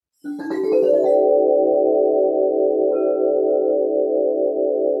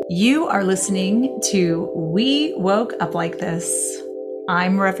You are listening to We Woke Up Like This.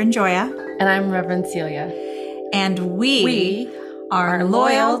 I'm Reverend Joya. And I'm Reverend Celia. And we are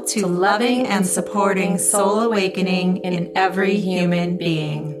loyal to loving and supporting soul awakening in every human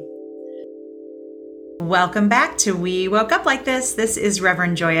being. Welcome back to We Woke Up Like This. This is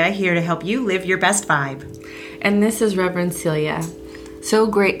Reverend Joya here to help you live your best vibe. And this is Reverend Celia. So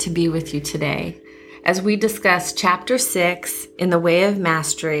great to be with you today as we discuss Chapter 6 in The Way of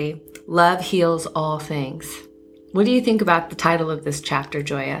Mastery, Love Heals All Things. What do you think about the title of this chapter,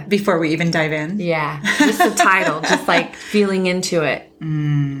 Joya? Before we even dive in? Yeah, just the title, just like feeling into it.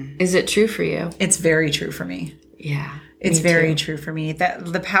 Is it true for you? It's very true for me. Yeah. It's very true for me. That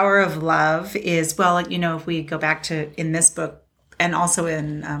the power of love is, well, you know, if we go back to in this book and also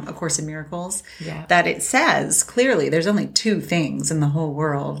in A Course in Miracles, that it says clearly there's only two things in the whole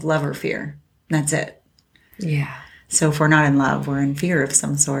world, love or fear. That's it. Yeah. So if we're not in love, we're in fear of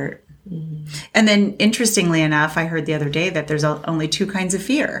some sort. And then interestingly enough, I heard the other day that there's only two kinds of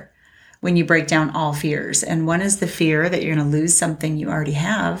fear when you break down all fears. And one is the fear that you're going to lose something you already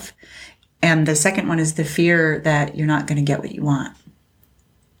have. And the second one is the fear that you're not going to get what you want.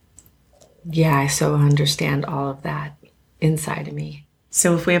 Yeah, I so understand all of that inside of me.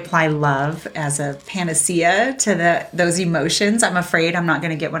 So if we apply love as a panacea to those emotions, I'm afraid I'm not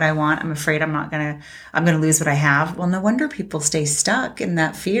going to get what I want. I'm afraid I'm going to lose what I have. Well, no wonder people stay stuck in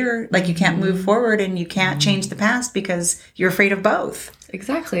that fear. Like you can't move forward and you can't change the past because you're afraid of both.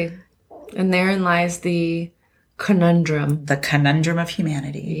 Exactly. And therein lies the conundrum. The conundrum of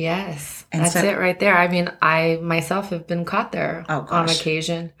humanity. Yes. And that's it right there. I mean, I myself have been caught there on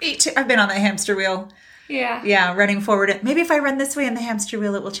occasion. Me too. I've been on the hamster wheel. Yeah. Yeah, running forward. Maybe if I run this way in the hamster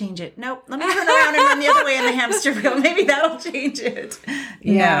wheel, it will change it. Nope. Let me turn around and run the other way in the hamster wheel. Maybe that'll change it.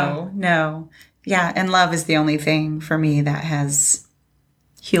 Yeah. No. Yeah, and love is the only thing for me that has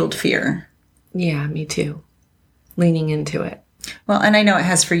healed fear. Yeah, me too. Leaning into it. Well, and I know it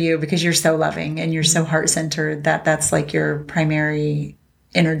has for you because you're so loving and you're so heart-centered that's like your primary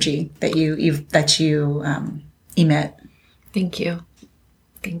energy that you emit. Thank you.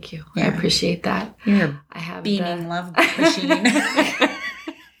 Thank you. Yeah. I appreciate that. You're I have beaming love machine.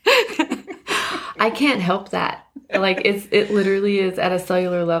 I can't help that. Like it literally is at a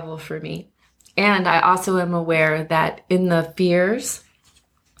cellular level for me. And I also am aware that in the fears,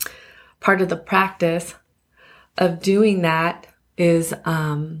 part of the practice of doing that is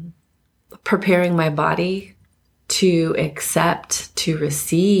preparing my body to accept, to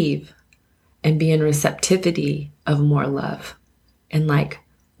receive, and be in receptivity of more love. And like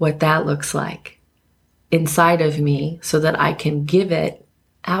what that looks like inside of me so that I can give it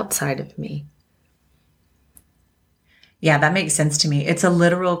outside of me. Yeah, that makes sense to me. It's a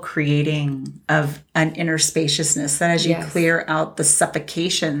literal creating of an inner spaciousness that as you clear out the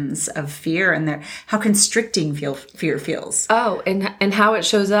suffocations of fear and how constricting fear feels. Oh, and how it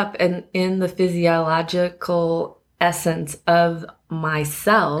shows up in the physiological essence of my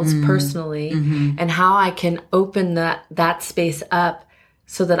cells personally, and how I can open that space up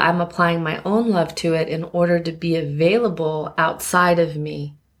so that I'm applying my own love to it in order to be available outside of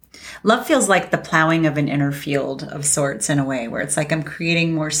me. Love feels like the plowing of an inner field of sorts in a way where it's like I'm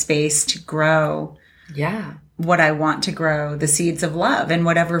creating more space to grow what I want to grow, the seeds of love in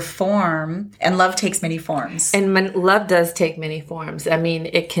whatever form. And love takes many forms. And love does take many forms. I mean,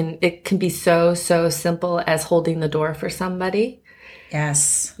 it can be so simple as holding the door for somebody.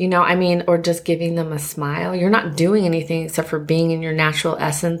 Yes. You know, I mean, or just giving them a smile. You're not doing anything except for being in your natural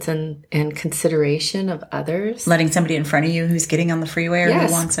essence and consideration of others. Letting somebody in front of you who's getting on the freeway or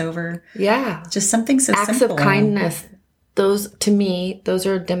who wants over. Yeah. Just something so simple. Acts of kindness. Those, to me, those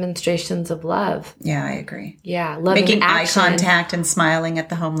are demonstrations of love. Yeah, I agree. Yeah. Loving making action. Eye contact and smiling at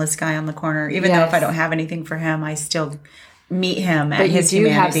the homeless guy on the corner. Even though if I don't have anything for him, I still meet him at his humanity. But you do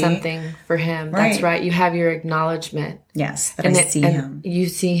have something for him. Right. That's right. You have your acknowledgement. Yes, I see him. You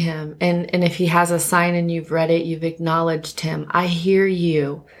see him. And if he has a sign and you've read it, you've acknowledged him. I hear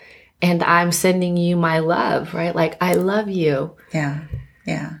you. And I'm sending you my love, right? Like, I love you. Yeah.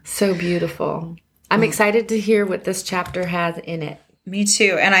 So beautiful. I'm excited to hear what this chapter has in it. Me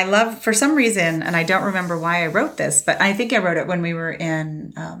too. And I love, for some reason, and I don't remember why I wrote this, but I think I wrote it when we were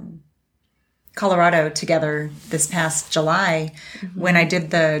in Colorado together this past July when I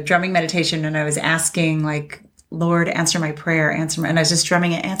did the drumming meditation and I was asking like, Lord, answer my prayer, and I was just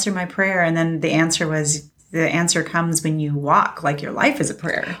drumming it, answer my prayer. And then the answer comes when you walk, like your life is a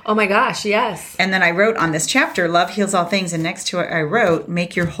prayer. Oh my gosh, yes. And then I wrote on this chapter, love heals all things. And next to it, I wrote,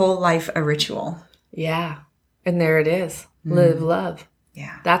 make your whole life a ritual. Yeah. And there it is. Live love.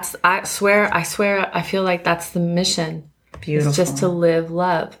 Yeah. I swear, I feel like that's the mission Beautiful. It's just to live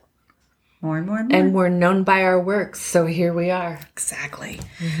love. More and more and more. And we're known by our works, so here we are. Exactly.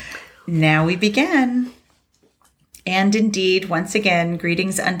 Now we begin. And indeed, once again,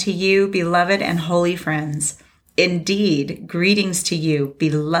 greetings unto you, beloved and holy friends. Indeed, greetings to you,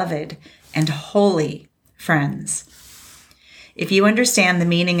 beloved and holy friends. If you understand the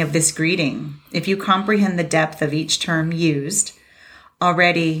meaning of this greeting, if you comprehend the depth of each term used,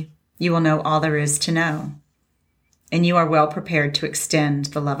 already you will know all there is to know. And you are well prepared to extend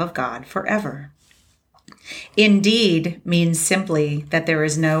the love of God forever. Indeed means simply that there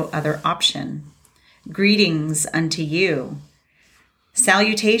is no other option. Greetings unto you.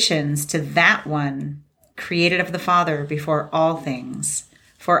 Salutations to that one created of the Father before all things,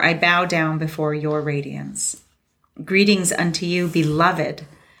 for I bow down before your radiance. Greetings unto you, beloved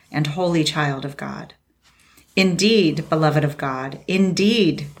and holy child of God. Indeed, beloved of God,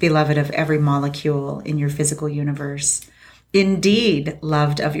 indeed, beloved of every molecule in your physical universe, indeed,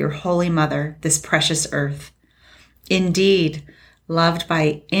 loved of your holy mother, this precious earth, indeed, loved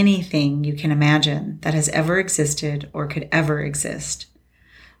by anything you can imagine that has ever existed or could ever exist,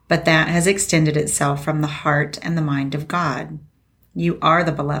 but that has extended itself from the heart and the mind of God. You are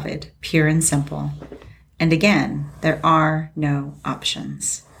the beloved, pure and simple, and again, there are no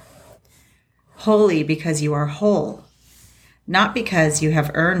options. Holy because you are whole, not because you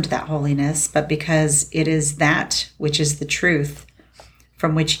have earned that holiness, but because it is that which is the truth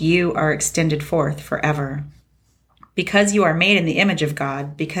from which you are extended forth forever. Because you are made in the image of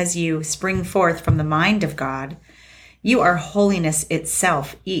God, because you spring forth from the mind of God, you are holiness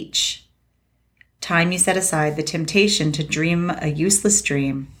itself each. Time you set aside the temptation to dream a useless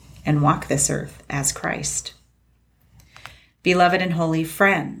dream and walk this earth as Christ. Beloved and holy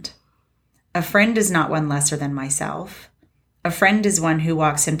friend, a friend is not one lesser than myself. A friend is one who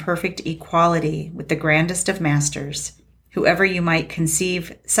walks in perfect equality with the grandest of masters, whoever you might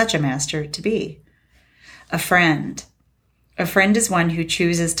conceive such a master to be. A friend is one who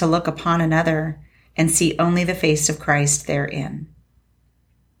chooses to look upon another and see only the face of Christ therein.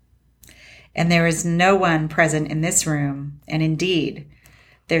 And there is no one present in this room, and indeed,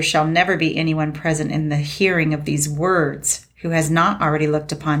 there shall never be anyone present in the hearing of these words who has not already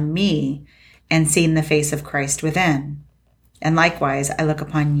looked upon me and seen the face of Christ within. And likewise, I look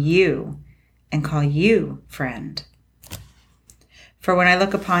upon you and call you friend. For when I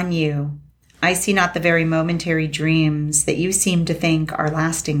look upon you, I see not the very momentary dreams that you seem to think are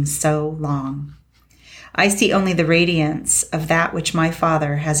lasting so long. I see only the radiance of that which my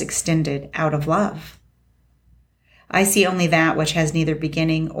Father has extended out of love. I see only that which has neither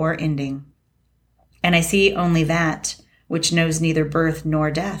beginning or ending. And I see only that which knows neither birth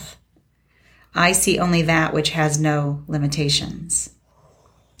nor death. I see only that which has no limitations.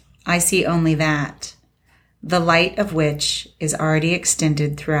 I see only that, the light of which is already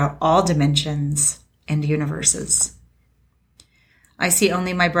extended throughout all dimensions and universes. I see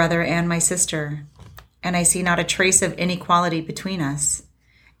only my brother and my sister, and I see not a trace of inequality between us.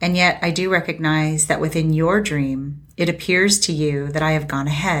 And yet I do recognize that within your dream, it appears to you that I have gone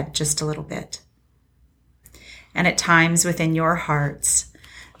ahead just a little bit. And at times within your hearts,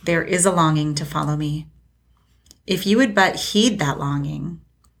 there is a longing to follow me. If you would but heed that longing,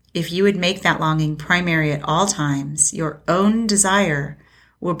 if you would make that longing primary at all times, your own desire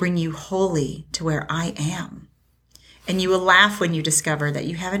will bring you wholly to where I am. And you will laugh when you discover that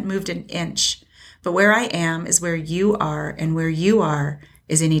you haven't moved an inch, but where I am is where you are, and where you are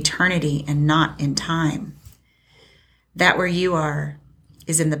is in eternity and not in time. That where you are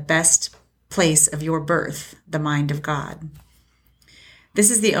is in the best place of your birth, the mind of God. This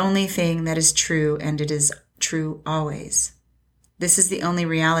is the only thing that is true, and it is true always. This is the only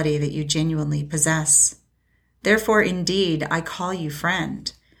reality that you genuinely possess. Therefore, indeed, I call you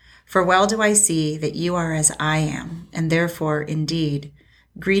friend, for well do I see that you are as I am, and therefore, indeed,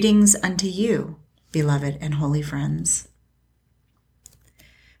 greetings unto you, beloved and holy friends.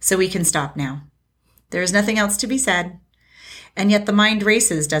 So we can stop now. There is nothing else to be said, and yet the mind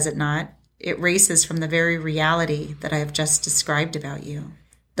races, does it not? It races from the very reality that I have just described about you.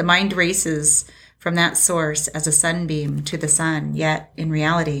 The mind races from that source as a sunbeam to the sun, yet in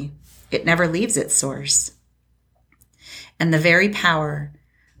reality, it never leaves its source. And the very power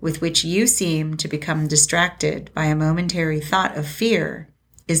with which you seem to become distracted by a momentary thought of fear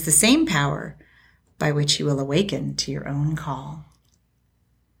is the same power by which you will awaken to your own call.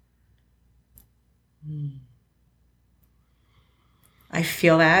 I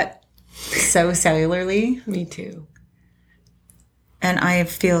feel that so cellularly. Me too. And I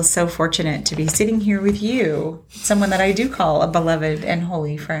feel so fortunate to be sitting here with you, someone that I do call a beloved and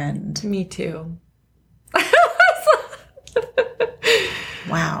holy friend. Me too.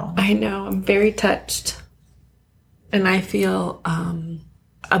 Wow. I know. I'm very touched. And I feel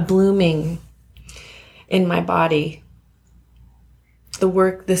a blooming in my body.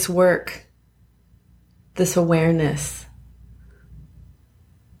 This awareness,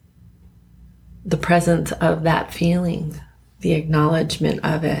 the presence of that feeling, the acknowledgement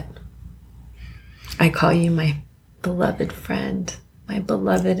of it. I call you my beloved friend, my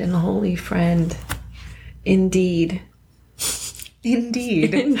beloved and holy friend. Indeed.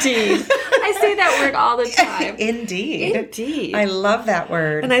 Indeed. Indeed. I say that word all the time. Indeed. Indeed. I love that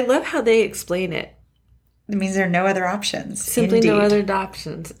word. And I love how they explain it. It means there are no other options. Simply Indeed. no other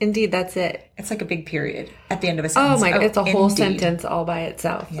options. Indeed, that's it. It's like a big period at the end of a sentence. Oh my God, it's a whole indeed. sentence all by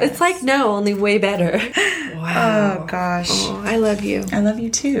itself. Yes. It's like no, only way better. Wow. Oh gosh. Oh, I love you. I love you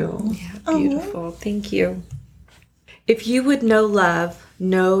too. Yeah, beautiful. Thank you. If you would know love,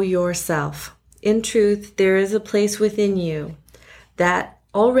 know yourself. In truth, there is a place within you that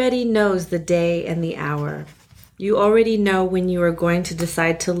already knows the day and the hour. You already know when you are going to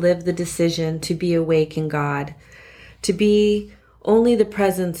decide to live the decision to be awake in God, to be only the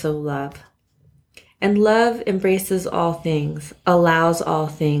presence of love. And love embraces all things, allows all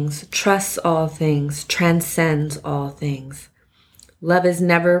things, trusts all things, transcends all things. Love is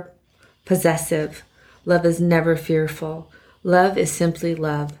never possessive. Love is never fearful. Love is simply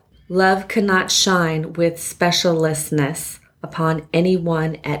love. Love cannot shine with specialistness upon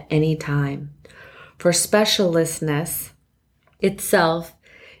anyone at any time. For specialistness itself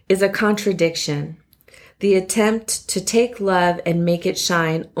is a contradiction. The attempt to take love and make it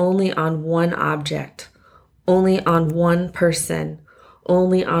shine only on one object, only on one person,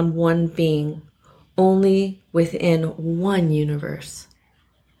 only on one being, only within one universe.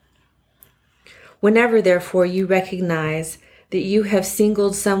 Whenever, therefore, you recognize that you have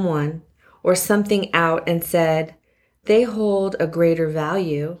singled someone or something out and said, they hold a greater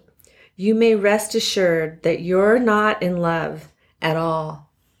value, you may rest assured that you're not in love at all.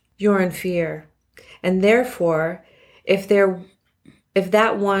 You're in fear. And therefore, if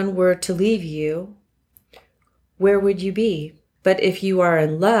that one were to leave you, where would you be? But if you are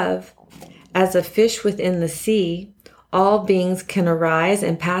in love, as a fish within the sea, all beings can arise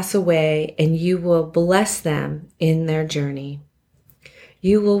and pass away, and you will bless them in their journey.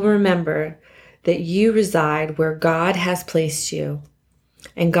 You will remember that you reside where God has placed you,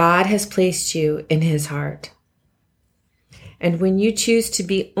 and God has placed you in his heart. And when you choose to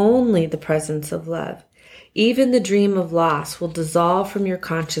be only the presence of love, even the dream of loss will dissolve from your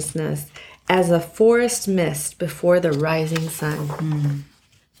consciousness as a forest mist before the rising sun.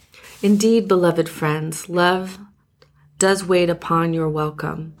 Indeed, beloved friends, love does wait upon your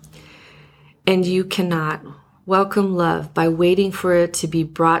welcome, and you cannot welcome love by waiting for it to be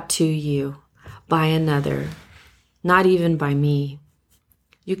brought to you by another, not even by me.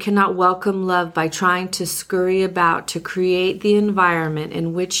 You cannot welcome love by trying to scurry about to create the environment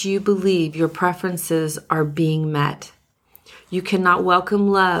in which you believe your preferences are being met. You cannot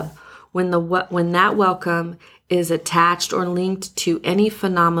welcome love when that welcome is attached or linked to any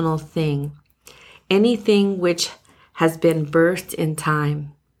phenomenal thing, anything which has been birthed in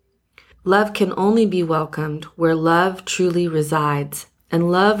time. Love can only be welcomed where love truly resides,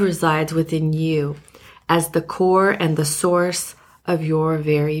 and love resides within you as the core and the source of your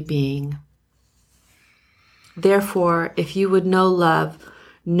very being. Therefore, if you would know love,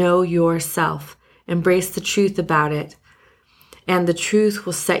 know yourself, embrace the truth about it, and the truth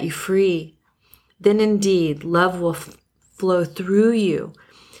will set you free. Then indeed, love will flow through you,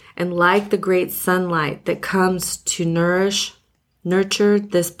 and like the great sunlight that comes to nurture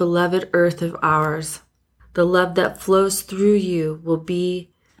this beloved earth of ours, the love that flows through you will be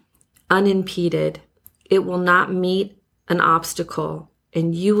unimpeded. It will not meet an obstacle,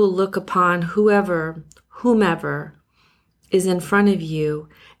 and you will look upon whomever is in front of you,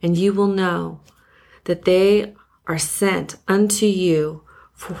 and you will know that they are sent unto you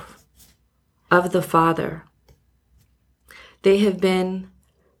of the Father. They have been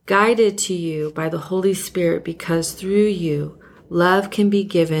guided to you by the Holy Spirit, because through you, love can be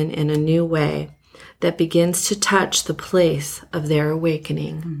given in a new way that begins to touch the place of their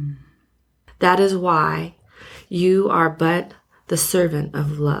awakening. That is why you are but the servant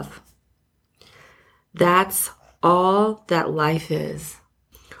of love. That's all that life is.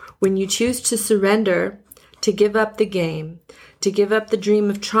 When you choose to surrender, to give up the game, to give up the dream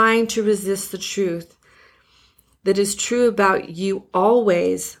of trying to resist the truth that is true about you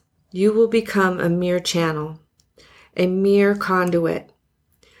always, you will become a mere channel, a mere conduit.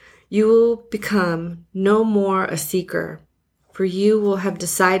 You will become no more a seeker, for you will have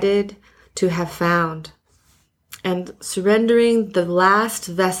decided to have found. and surrendering the last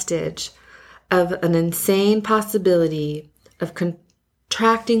vestige of an insane possibility of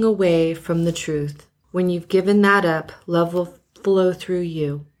contracting away from the truth. When you've given that up, love will flow through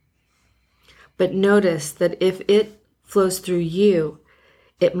you. But notice that if it flows through you,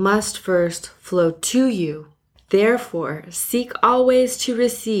 it must first flow to you. Therefore, seek always to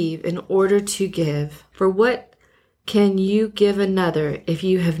receive in order to give. For what can you give another if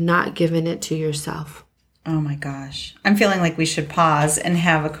you have not given it to yourself? Oh my gosh. I'm feeling like we should pause and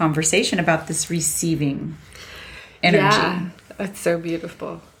have a conversation about this receiving energy. Yeah, that's so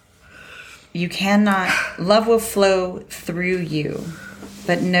beautiful. You cannot, love will flow through you,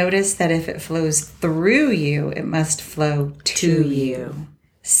 but notice that if it flows through you, it must flow to you.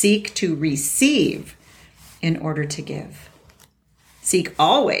 Seek to receive in order to give. Seek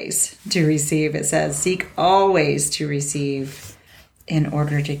always to receive, it says. Seek always to receive in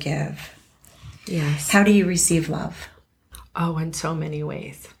order to give. Yes. How do you receive love? Oh, in so many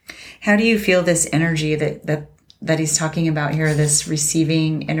ways. How do you feel this energy that he's talking about here, this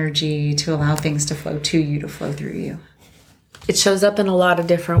receiving energy to allow things to flow to you, to flow through you? It shows up in a lot of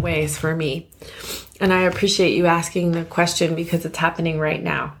different ways for me. And I appreciate you asking the question because it's happening right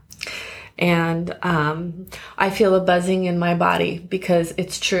now. And I feel a buzzing in my body because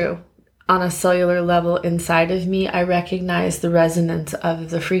it's true. On a cellular level inside of me, I recognize the resonance of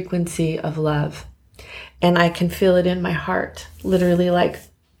the frequency of love. And I can feel it in my heart, literally like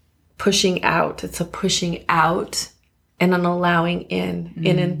pushing out. It's a pushing out and an allowing in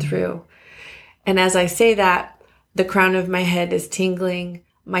and through. And as I say that, the crown of my head is tingling.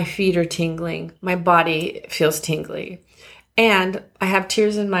 My feet are tingling. My body feels tingly. And I have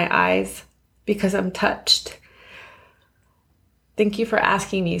tears in my eyes because I'm touched. Thank you for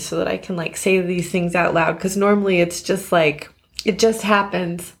asking me so that I can say these things out loud. Because normally it's just it just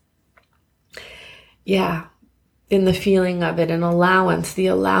happens. Yeah. In the feeling of it, an allowance, the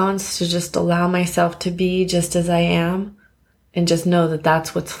allowance to just allow myself to be just as I am and just know that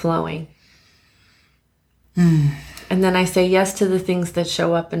that's what's flowing. And then I say yes to the things that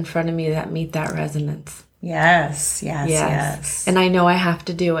show up in front of me that meet that resonance. Yes. And I know I have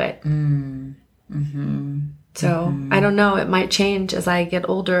to do it. So I don't know. It might change as I get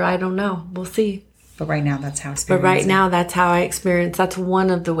older. I don't know. We'll see. But right now, that's how I experience But right now, that's how I experience. That's one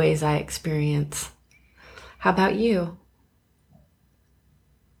of the ways I experience. How about you?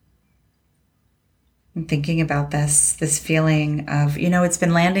 I'm thinking about this feeling of, it's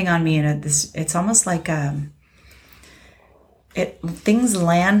been landing on me, and it's almost like things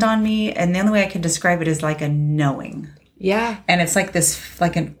land on me, and the only way I can describe it is like a knowing. Yeah. And it's like this,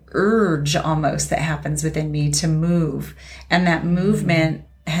 like an urge almost that happens within me to move. And that movement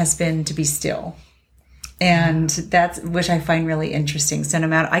has been to be still. And that's, which I find really interesting. So no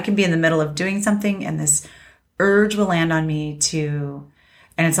matter, I can be in the middle of doing something and this urge will land on me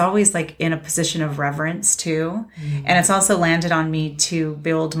and it's always like in a position of reverence too. And it's also landed on me to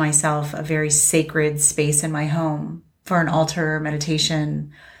build myself a very sacred space in my home for an altar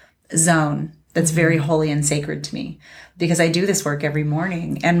meditation zone that's very holy and sacred to me, because I do this work every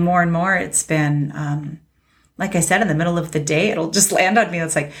morning. And more it's been, like I said, in the middle of the day, it'll just land on me.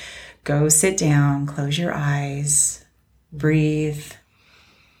 It's like, go sit down, close your eyes, breathe,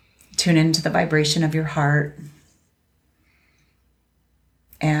 tune into the vibration of your heart,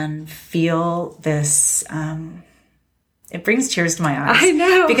 and feel this. It brings tears to my eyes. I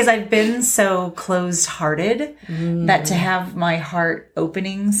know. Because I've been so closed-hearted that to have my heart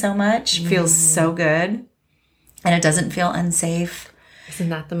opening so much feels so good. And it doesn't feel unsafe. Isn't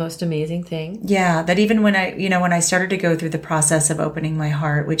that the most amazing thing? Yeah, that even when I started to go through the process of opening my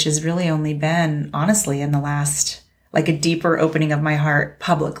heart, which has really only been, honestly, in the last, like a deeper opening of my heart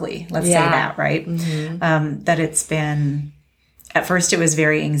publicly, let's say that, right? That it's been, at first it was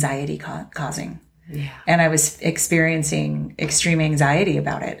very anxiety causing. Yeah. And I was experiencing extreme anxiety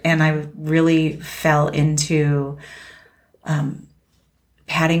about it. And I really fell into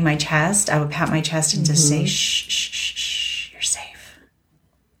patting my chest. I would pat my chest and just say, shh, shh, shh, shh, you're safe.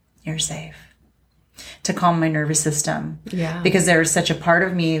 You're safe. To calm my nervous system. Yeah. Because there was such a part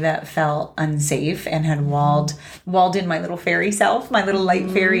of me that felt unsafe and had walled in my little fairy self, my little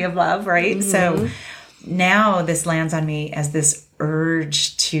light fairy of love, right? So now this lands on me as this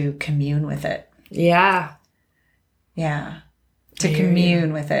urge to commune with it. Yeah. Yeah. To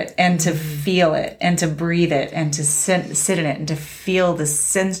commune with it and to feel it and to breathe it and to sit in it and to feel the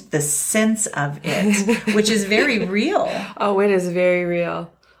sense of it, which is very real. Oh, it is very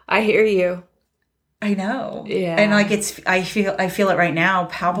real. I hear you. I know. Yeah. And like I feel it right now,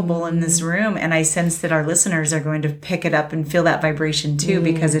 palpable in this room. And I sense that our listeners are going to pick it up and feel that vibration too,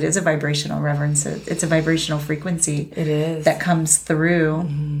 because it is a vibrational reverence. It's a vibrational frequency. It is. That comes through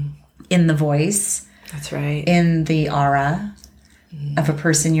in the voice. That's right. In the aura of a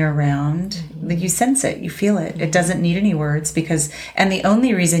person you're around. Like you sense it, you feel it. It doesn't need any words and the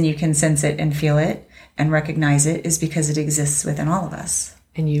only reason you can sense it and feel it and recognize it is because it exists within all of us.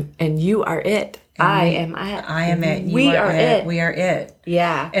 And you are it. I am it. I am it. You we are it. We are it.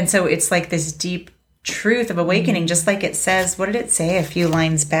 Yeah. And so it's like this deep truth of awakening, just like it says, what did it say a few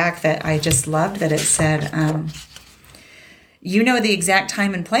lines back that I just loved that it said, you know the exact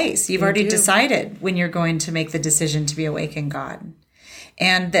time and place. You've already decided when you're going to make the decision to be awake in God.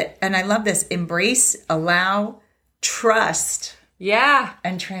 And I love this, embrace, allow, trust. Yeah.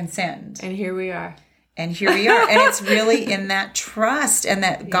 And transcend. And here we are. And here we are. And it's really in that trust and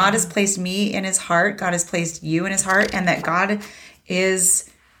that God has placed me in his heart. God has placed you in his heart. And that God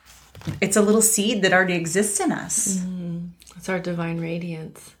it's a little seed that already exists in us. It's our divine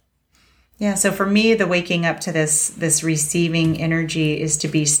radiance. Yeah. So for me, the waking up to this receiving energy is to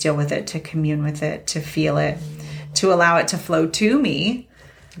be still with it, to commune with it, to feel it, to allow it to flow to me.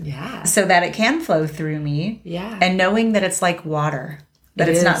 Yeah. So that it can flow through me. Yeah. And knowing that it's like water. That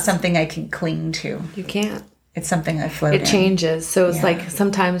it's not something I can cling to. You can't. It's something I float in. It changes. So it's like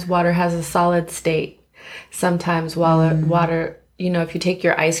sometimes water has a solid state. Sometimes water, if you take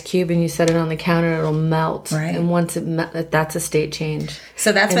your ice cube and you set it on the counter, it'll melt. Right. And once that's a state change.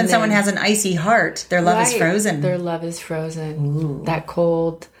 So that's when someone has an icy heart. Their love is frozen. Their love is frozen. Ooh. That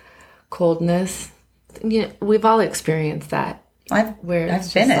coldness. We've all experienced that. I've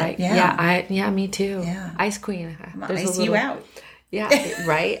been it. Yeah, me too. Yeah. Ice queen. I'm gonna ice you out. Yeah,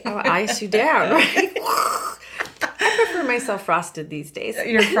 right? I'll ice you down, right? I prefer myself frosted these days.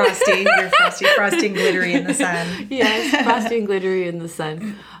 You're frosty. Frosty and glittery in the sun. Yes, frosty and glittery in the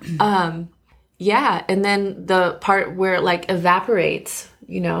sun. Yeah, and then the part where it like evaporates,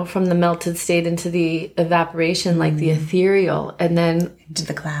 from the melted state into the evaporation, like the ethereal, and then into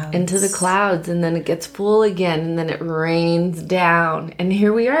the clouds, and then it gets full again, and then it rains down, and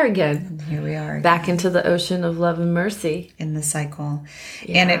here we are again. Back into the ocean of love and mercy. In the cycle.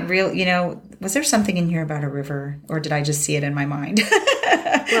 Yeah. And it was there something in here about a river, or did I just see it in my mind?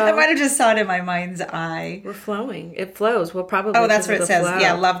 Well, I might have just saw it in my mind's eye. We're flowing. It flows. We'll probably. Oh, that's what it says. Flow.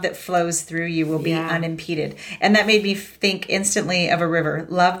 Yeah, love that flows through you will be unimpeded. And that made me think instantly of a river.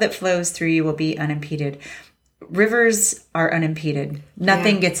 Love that flows through you will be unimpeded. Rivers are unimpeded.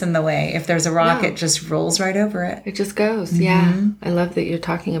 Nothing gets in the way. If there's a rock, it just rolls right over it. It just goes. Mm-hmm. Yeah. I love that you're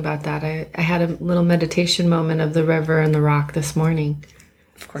talking about that. I had a little meditation moment of the river and the rock this morning.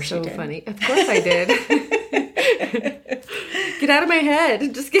 Of course you did. So funny. Of course I did. Get out of my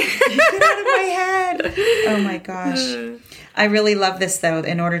head. Just get out of my head. Oh my gosh. I really love this though.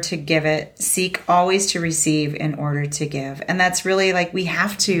 In order to give it, seek always to receive in order to give. And that's really like we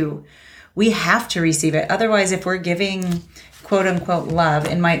have to receive it. Otherwise, if we're giving quote unquote love,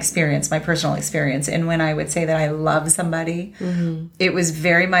 in my experience, my personal experience, and when I would say that I love somebody, it was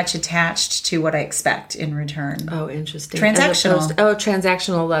very much attached to what I expect in return. Oh, interesting. Transactional.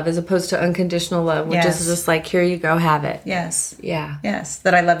 Transactional love as opposed to unconditional love, which is just like, here you go, have it. Yes. Yeah. Yes.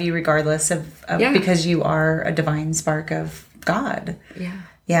 That I love you regardless of because you are a divine spark of God. Yeah.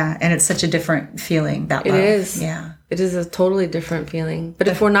 Yeah. And it's such a different feeling, that love. It is. Yeah. It is a totally different feeling. But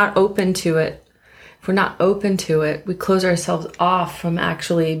if we're not open to it, we close ourselves off from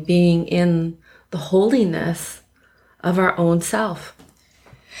actually being in the holiness of our own self.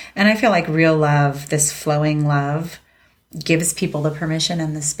 And I feel like real love, this flowing love, gives people the permission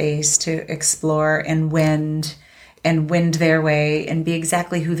and the space to explore and wind their way and be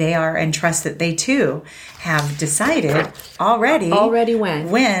exactly who they are and trust that they too have decided already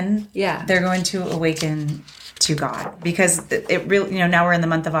when they're going to awaken to God, because it really, now we're in the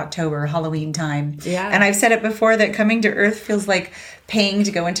month of October, Halloween time. Yeah. And I've said it before that coming to Earth feels like paying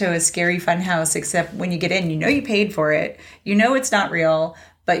to go into a scary fun house, except when you get in, you paid for it. It's not real,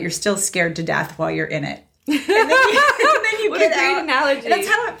 but you're still scared to death while you're in it. And then you what get a great out. Analogy. And that's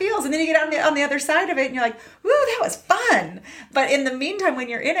how it feels. And then you get on the other side of it and you're like, woo, that was fun. But in the meantime, when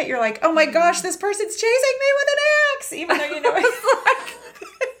you're in it, you're like, oh my gosh, this person's chasing me with an axe. Even though it's like...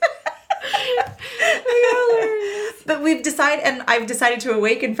 But I've decided to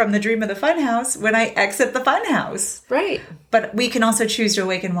awaken from the dream of the funhouse when I exit the funhouse. Right. But we can also choose to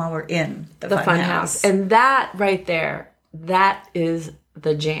awaken while we're in the funhouse. And that right there, that is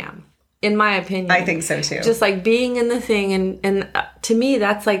the jam. In my opinion. I think so too. Just like being in the thing. And to me,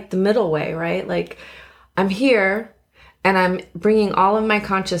 that's like the middle way, right? Like I'm here and I'm bringing all of my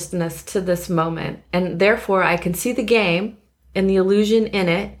consciousness to this moment. And therefore, I can see the game and the illusion in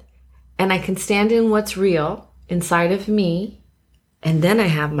it, and I can stand in what's real inside of me, and then I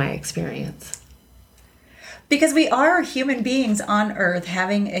have my experience. Because we are human beings on Earth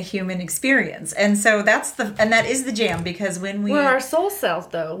having a human experience. And so that is the jam, because when we're our soul self,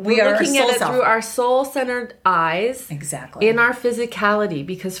 though. We are looking our soul at it self. through our soul-centered eyes. Exactly. In our physicality,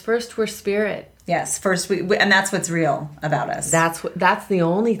 because first we're spirit. Yes, first we and that's what's real about us. That's the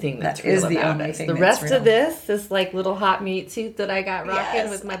only thing that's real about us. The rest of this is like little hot meat suit that I got rocking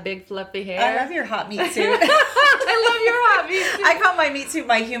with my big fluffy hair. I love your hot meat suit. I love your hot meat suit. I call my meat suit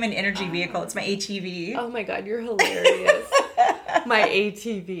my human energy vehicle. It's my HEV. Oh my God, you're hilarious. My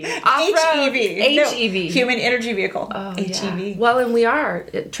ATV. HEV. HEV. No, human energy vehicle. Oh, HEV. Yeah. Well, and we are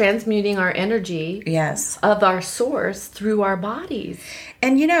transmuting our energy of our source through our bodies.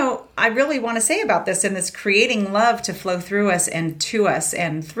 And I really want to say about this, and this creating love to flow through us and to us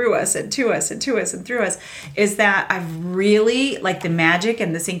and through us and to us and to us and through us, is that I've really like the magic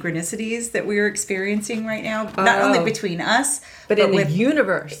and the synchronicities that we're experiencing right now, not only between us, but in the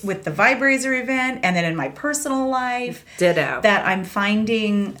universe. With the Vibrazer event, and then in my personal life. Ditto. That I'm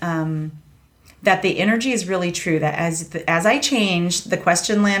finding that the energy is really true. That as I changed, the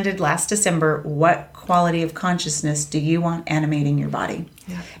question landed last December, what quality of consciousness do you want animating your body?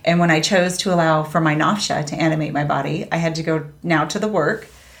 Yeah. And when I chose to allow for my nafsha to animate my body, I had to go now to the work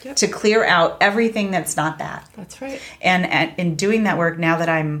to clear out everything that's not that. That's right. And in doing that work, now that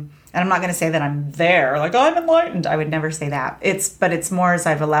I'm not going to say that I'm there, like, I'm enlightened. I would never say that. It's more as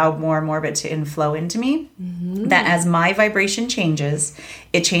I've allowed more and more of it to inflow into me, that as my vibration changes,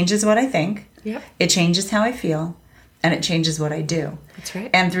 it changes what I think. Yep. It changes how I feel, and it changes what I do. That's right.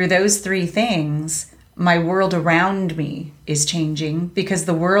 And through those three things, my world around me is changing, because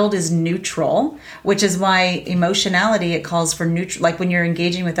the world is neutral, which is why emotionality, it calls for neutral, like when you're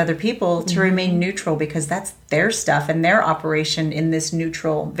engaging with other people, to remain neutral, because that's their stuff and their operation in this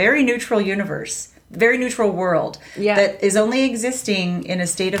very neutral universe, very neutral world that is only existing in a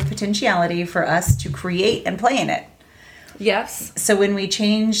state of potentiality for us to create and play in it. Yes. So when we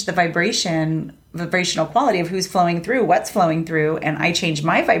change the vibrational quality of who's flowing through, what's flowing through, and I change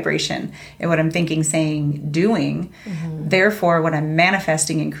my vibration and what I'm thinking, saying, doing, therefore what I'm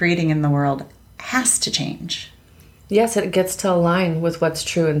manifesting and creating in the world has to change. Yes, it gets to align with what's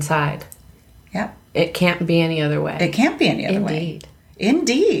true inside. Yep. It can't be any other way. It can't be any other way.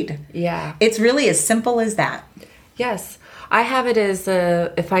 Indeed. Yeah. It's really as simple as that. Yes. I have it as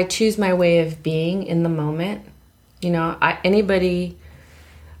if I choose my way of being in the moment, anybody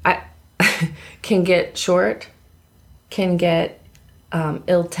can get short, can get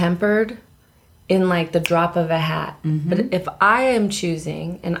ill-tempered in like the drop of a hat. But if I am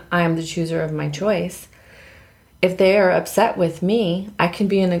choosing, and I am the chooser of my choice, if they are upset with me, I can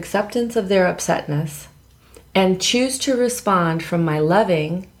be in acceptance of their upsetness and choose to respond from my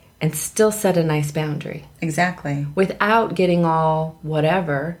loving and still set a nice boundary. Exactly. Without getting all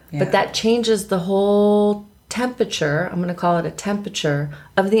whatever. Yeah. But that changes the whole temperature, I'm going to call it a temperature,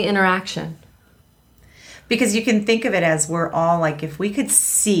 of the interaction. Because you can think of it as we're all like, if we could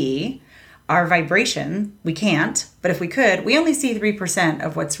see our vibration, we can't, but if we could, we only see 3%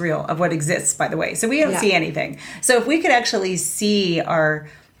 of what's real, of what exists, by the way. So we don't see anything. So if we could actually see our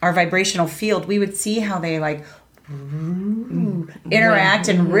vibrational field, we would see how they like interact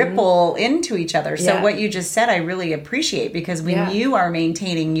and ripple into each other. So what you just said, I really appreciate, because when you are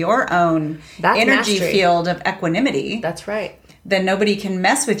maintaining your own energy field of equanimity, that's right, then nobody can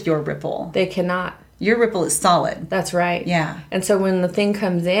mess with your ripple. They cannot. Your ripple is solid. That's right. Yeah. And so when the thing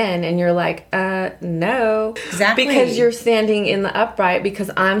comes in and you're like, no. Exactly. Because you're standing in the upright, because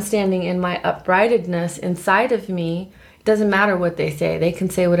I'm standing in my uprightedness inside of me, it doesn't matter what they say. They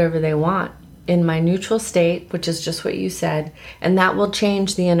can say whatever they want in my neutral state, which is just what you said, and that will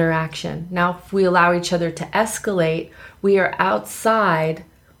change the interaction. Now, if we allow each other to escalate, we are outside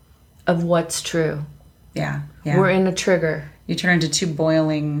of what's true. Yeah. We're in a trigger. You turn into two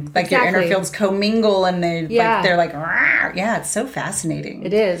boiling, like your inner fields commingle, and they're like, rawr. Yeah, it's so fascinating.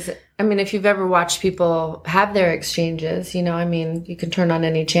 It is. I mean, if you've ever watched people have their exchanges, you can turn on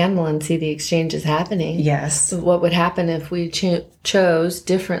any channel and see the exchanges happening. Yes. What would happen if we chose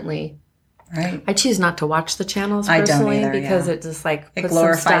differently? Right. I choose not to watch the channels personally. I don't either, because it just like it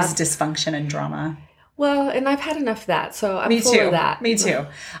glorifies dysfunction and drama. Well, and I've had enough of that, so I'm full of that. Me too.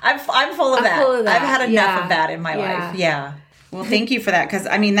 I'm full of that. I've had enough of that in my life. Yeah. Well, thank you for that, because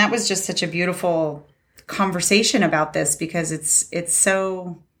that was just such a beautiful conversation about this, because it's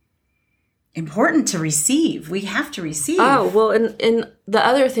so important to receive. We have to receive. Oh, well, and the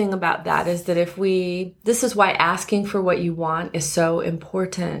other thing about that is that this is why asking for what you want is so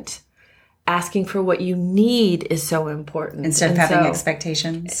important. Asking for what you need is so important. Instead of having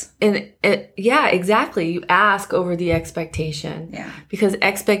expectations. Yeah, exactly. You ask over the expectation. Yeah. Because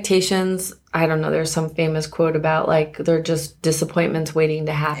expectations, I don't know, there's some famous quote about like they're just disappointments waiting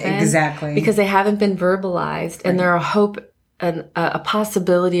to happen. Exactly. Because they haven't been verbalized and they're a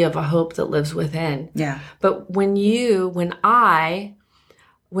possibility of a hope that lives within. Yeah. But when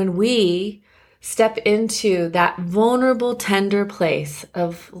we step into that vulnerable, tender place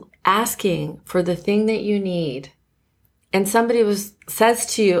of asking for the thing that you need, and somebody says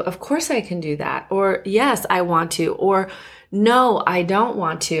to you, of course I can do that, or yes, I want to, or no, I don't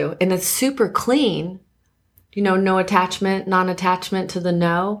want to, and it's super clean, no attachment, non-attachment to the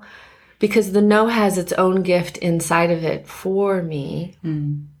no, because the no has its own gift inside of it for me.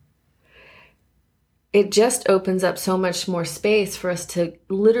 It just opens up so much more space for us to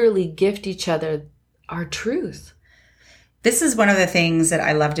literally gift each other our truth. This is one of the things that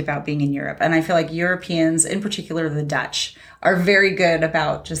I loved about being in Europe. And I feel like Europeans, in particular the Dutch, are very good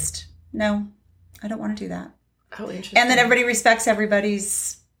about just, no, I don't want to do that. Oh, interesting. And then everybody respects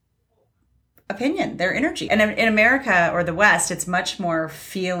everybody's opinion, their energy. And in America or the West, it's much more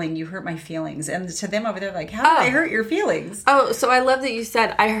feeling, you hurt my feelings. And to them over there, like, how did I hurt your feelings? Oh, so I love that you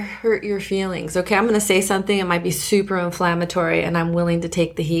said, I hurt your feelings. Okay, I'm going to say something. It might be super inflammatory and I'm willing to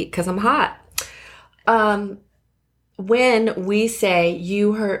take the heat because I'm hot. When we say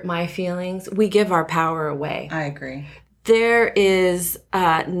you hurt my feelings, we give our power away. I agree. There is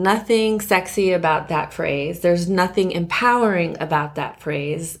nothing sexy about that phrase. There's nothing empowering about that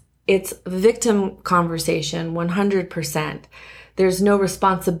phrase. It's victim conversation, 100%. There's no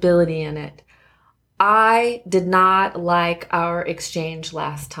responsibility in it. I did not like our exchange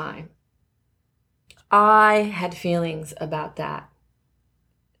last time. I had feelings about that.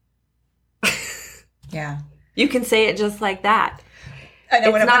 Yeah. You can say it just like that. I know,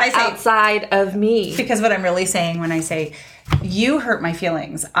 it's when not I say, outside of me. Because what I'm really saying when I say, you hurt my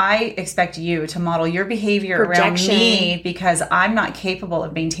feelings, I expect you to model your behavior around me because I'm not capable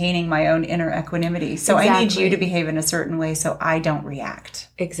of maintaining my own inner equanimity. So I need you to behave in a certain way so I don't react.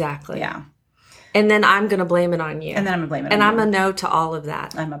 Exactly. Yeah. And then I'm going to blame it on you. And then I'm going to blame it on you. And I'm a no to all of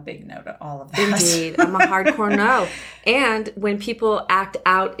that. I'm a big no to all of that. Indeed. I'm a hardcore no. And when people act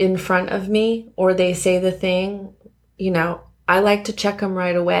out in front of me or they say the thing, I like to check them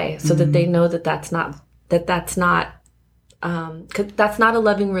right away so that they know that's not a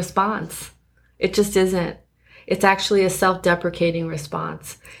loving response. It just isn't. It's actually a self-deprecating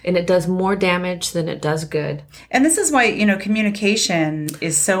response, and it does more damage than it does good. And this is why, communication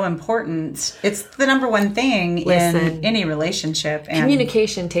is so important. It's the number one thing in any relationship. And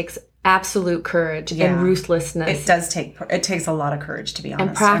communication takes absolute courage and ruthlessness. It takes a lot of courage, to be honest.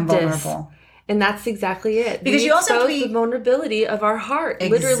 And practice. And vulnerable. And that's exactly it. Because you also have to be the vulnerability of our heart,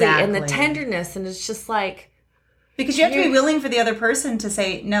 literally, and the tenderness. And it's just like, because you have to be willing for the other person to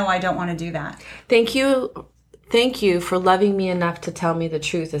say, no, I don't want to do that. Thank you for loving me enough to tell me the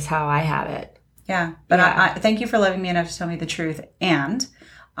truth is how I have it. Yeah. But I thank you for loving me enough to tell me the truth. And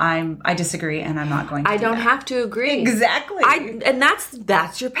I disagree, and I'm not going to I don't have to agree. Exactly. And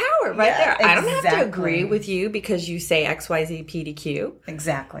that's your power right there. Exactly. I don't have to agree with you because you say X, Y, Z, P to Q.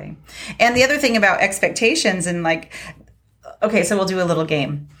 Exactly. And the other thing about expectations and okay, so we'll do a little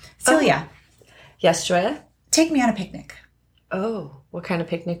game. Celia. Yes, Joya? Take me on a picnic. Oh, what kind of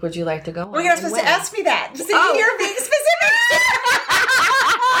picnic would you like to go on? Well, you're not supposed to ask me that. See, you're being specific.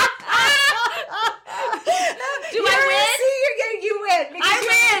 Do I win? See, you win.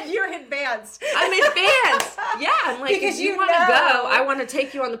 I win. You're advanced. I'm advanced. Yeah, I'm like, because if you want to go, I want to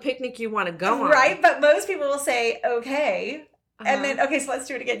take you on the picnic you want to go on. Right, but most people will say, okay. And then, okay, so let's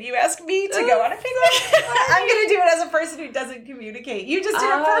do it again. You ask me to go on a picnic. I'm going to do it as a person who doesn't communicate. You just did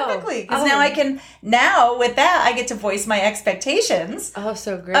it perfectly. Because now with that, I get to voice my expectations. Oh,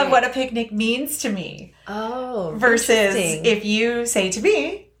 so great. Of what a picnic means to me. Oh, versus if you say to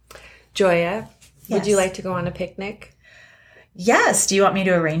me, Joya, would you like to go on a picnic? Yes. Do you want me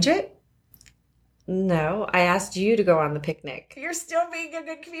to arrange it? No, I asked you to go on the picnic. You're still being a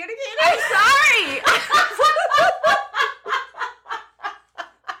good communicator. I'm sorry.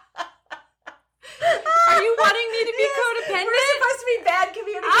 Are you wanting me to be codependent? We're supposed to be bad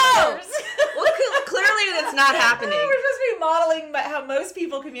communicators. Well, clearly that's not happening. We're supposed to be modeling how most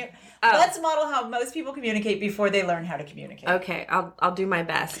people communicate. Let's model how most people communicate before they learn how to communicate. Okay, I'll do my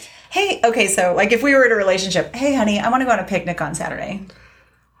best. Hey, okay, so if we were in a relationship, hey, honey, I want to go on a picnic on Saturday.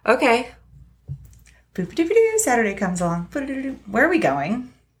 Okay. Boop-a-doop-a-doo, Saturday comes along. Where are we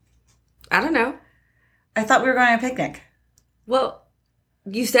going? I don't know. I thought we were going on a picnic. Well,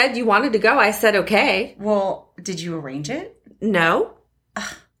 you said you wanted to go. I said okay. Well, did you arrange it? No.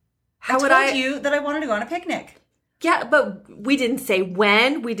 How would I told you that I wanted to go on a picnic. Yeah, but we didn't say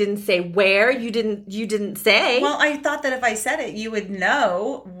when. We didn't say where. You didn't say. Well, I thought that if I said it, you would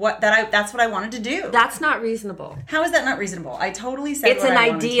know that's what I wanted to do. That's not reasonable. How is that not reasonable? I totally said it's what an I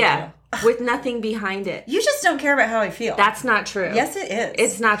wanted idea to do. with nothing behind it. You just don't care about how I feel. That's not true. Yes, it is.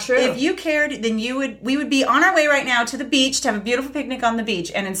 It's not true. If you cared, then we would be on our way right now to the beach to have a beautiful picnic on the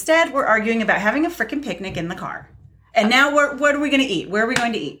beach. And instead, we're arguing about having a freaking picnic in the car. And now, what are we going to eat? Where are we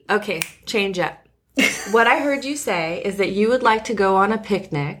going to eat? Okay, change up. What I heard you say is that you would like to go on a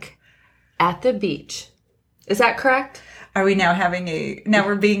picnic at the beach. Is that correct? Are we now now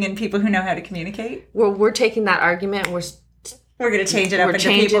we're being in people who know how to communicate? Well, we're taking that argument and we're going to change it up into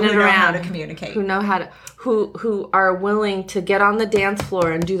people who know how to communicate. Who know how to, who are willing to get on the dance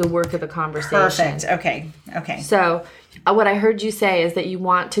floor and do the work of the conversation. Perfect. Okay. So what I heard you say is that you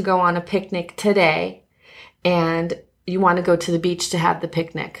want to go on a picnic today and you want to go to the beach to have the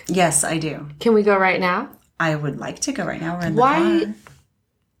picnic. Yes, I do. Can we go right now? I would like to go right now. We're in the car.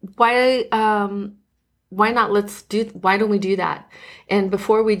 Why not? Why don't we do that? And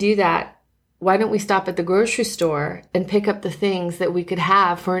before we do that, why don't we stop at the grocery store and pick up the things that we could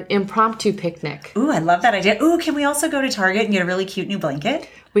have for an impromptu picnic? Ooh, I love that idea. Ooh, can we also go to Target and get a really cute new blanket?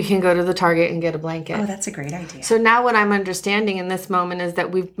 We can go to the Target and get a blanket. Oh, that's a great idea. So now what I'm understanding in this moment is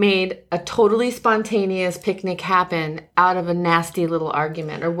that we've made a totally spontaneous picnic happen out of a nasty little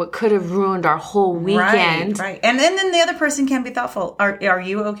argument or what could have ruined our whole weekend. Right. And then the other person can be thoughtful. Are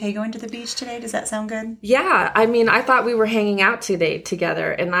you okay going to the beach today? Does that sound good? Yeah. I mean, I thought we were hanging out today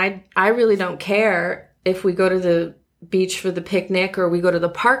together, and I really don't care if we go to the beach for the picnic or we go to the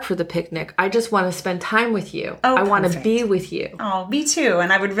park for the picnic. I just want to spend time with you. Oh, I want to be with you. Oh, me too.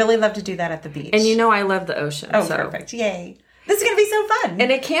 And I would really love to do that at the beach. And you know I love the ocean. Oh, so. Perfect. Yay. This is going to be so fun.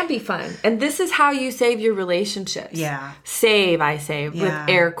 And it can be fun. And this is how you save your relationships. Yeah. Save, I say, with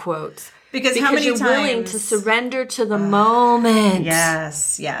air quotes. Because how many you're times willing to surrender to the moment.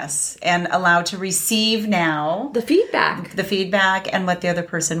 Yes. And allow to receive now the feedback and what the other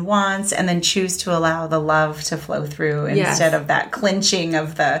person wants, and then choose to allow the love to flow through instead of that clinching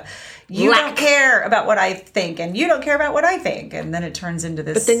of the you don't care about what I think and you don't care about what I think, and then it turns into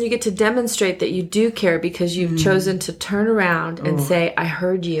this. But then you get to demonstrate that you do care because you've chosen to turn around and say, I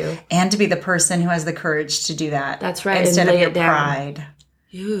heard you. And to be the person who has the courage to do that. That's right. Instead of your pride.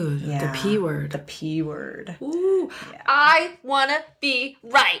 Ew, the P word. The P word. Ooh, yeah. I want to be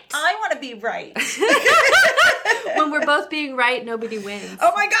right. I want to be right. When we're both being right, nobody wins.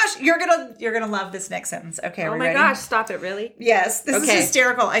 Oh my gosh, you're gonna love this next sentence. Okay, oh are we my ready? Gosh, stop it, really? Yes, this is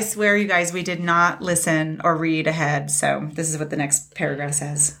hysterical. I swear, you guys, we did not listen or read ahead, so this is what the next paragraph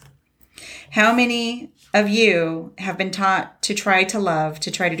says. How many of you have been taught to try to love, to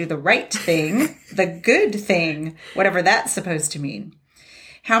try to do the right thing, the good thing, whatever that's supposed to mean?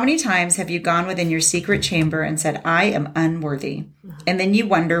 How many times have you gone within your secret chamber and said, I am unworthy? And then you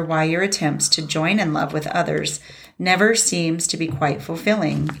wonder why your attempts to join in love with others never seems to be quite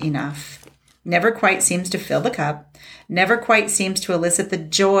fulfilling enough, never quite seems to fill the cup, never quite seems to elicit the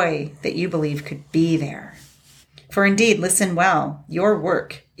joy that you believe could be there. For indeed, listen well, your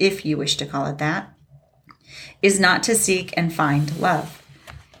work, if you wish to call it that, is not to seek and find love.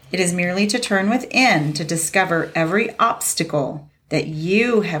 It is merely to turn within to discover every obstacle that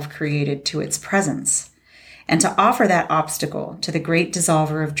you have created to its presence, and to offer that obstacle to the great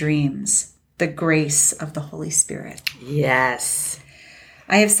dissolver of dreams, the grace of the Holy Spirit. Yes.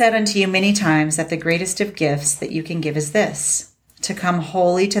 I have said unto you many times that the greatest of gifts that you can give is this, to come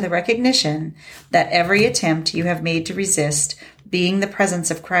wholly to the recognition that every attempt you have made to resist being the presence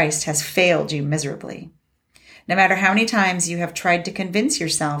of Christ has failed you miserably. No matter how many times you have tried to convince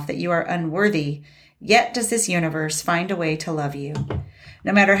yourself that you are unworthy, yet does this universe find a way to love you.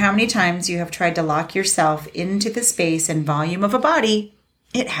 No matter how many times you have tried to lock yourself into the space and volume of a body,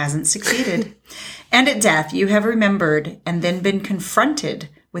 it hasn't succeeded. And at death, you have remembered and then been confronted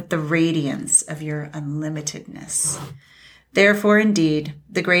with the radiance of your unlimitedness. Therefore, indeed,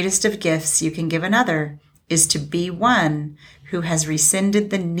 the greatest of gifts you can give another is to be one who has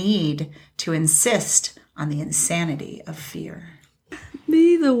rescinded the need to insist on the insanity of fear.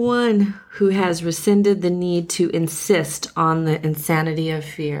 Be the one who has rescinded the need to insist on the insanity of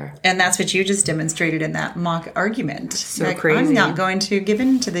fear. And that's what you just demonstrated in that mock argument. So crazy. I'm not going to give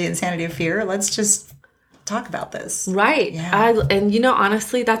in to the insanity of fear. Let's just talk about this. Right. Yeah. And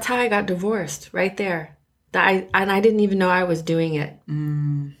honestly, that's how I got divorced, right there. I didn't even know I was doing it.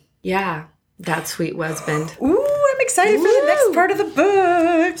 Yeah. That sweet husband. Ooh, I'm excited for the next part of the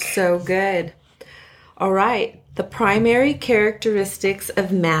book. So good. All right. The primary characteristics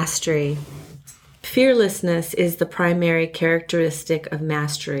of mastery. Fearlessness is the primary characteristic of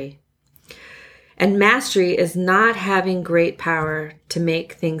mastery. And mastery is not having great power to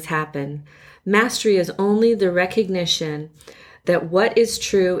make things happen. Mastery is only the recognition that what is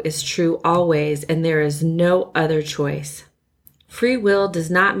true always, and there is no other choice. Free will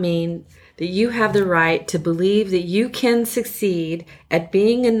does not mean that you have the right to believe that you can succeed at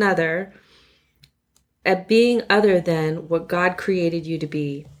being other than what God created you to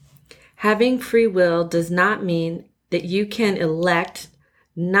be. Having free will does not mean that you can elect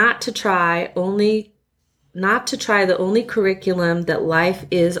not to try the only curriculum that life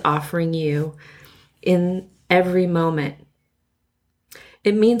is offering you in every moment.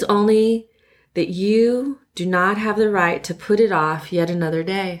 It means only that you do not have the right to put it off yet another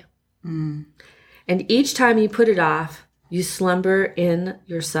day. And each time you put it off, you slumber in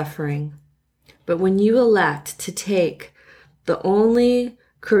your suffering. But when you elect to take the only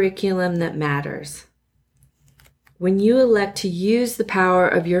curriculum that matters, when you elect to use the power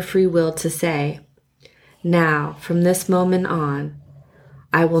of your free will to say, now, from this moment on,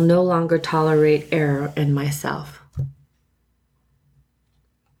 I will no longer tolerate error in myself.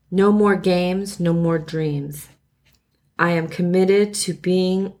 No more games, no more dreams. I am committed to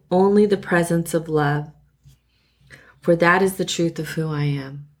being only the presence of love, for that is the truth of who I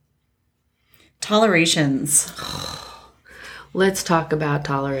am. Tolerations. Let's talk about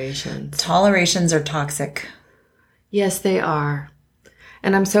tolerations. Tolerations are toxic. Yes, they are.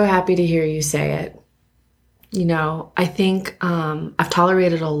 And I'm so happy to hear you say it. You know, I think I've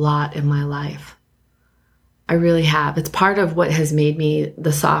tolerated a lot in my life. I really have. It's part of what has made me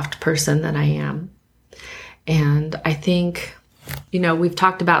the soft person that I am. And I think, you know, we've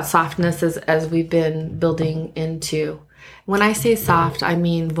talked about softness as we've been building into. When I say soft, I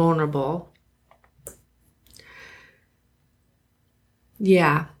mean vulnerable.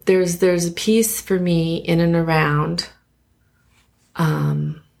 Yeah, there's a piece for me in and around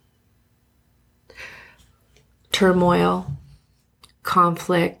turmoil,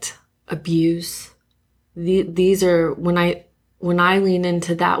 conflict, abuse. These are, when I lean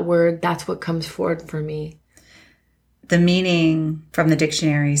into that word, that's what comes forward for me. The meaning from the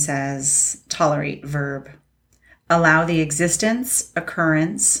dictionary says tolerate, verb. Allow the existence,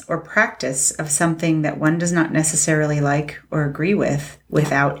 occurrence, or practice of something that one does not necessarily like or agree with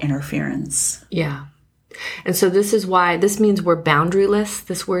without interference. Yeah. And so this is why, this means we're boundaryless.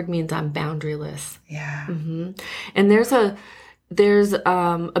 This word means I'm boundaryless. Yeah. Mm-hmm. And there's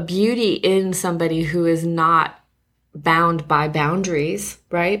a beauty in somebody who is not bound by boundaries,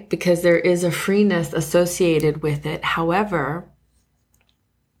 right? Because there is a freeness associated with it. However,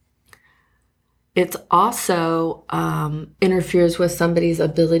 it also interferes with somebody's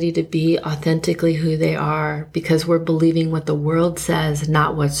ability to be authentically who they are, because we're believing what the world says,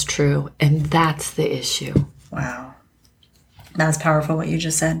 not what's true. And that's the issue. Wow. That's powerful what you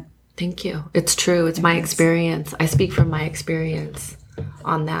just said. Thank you. It's true. It's my experience. I speak from my experience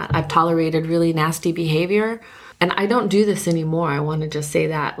on that. I've tolerated really nasty behavior, and I don't do this anymore. I want to just say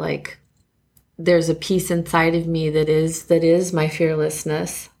that, like, there's a piece inside of me that is my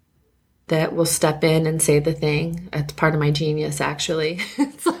fearlessness, that will step in and say the thing. It's part of my genius, actually.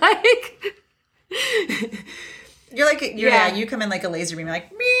 It's like... You're like, you come in like a laser beam. You're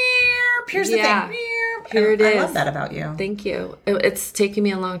like, meow, here's the thing. Meow. Here it is. I love that about you. Thank you. It's taken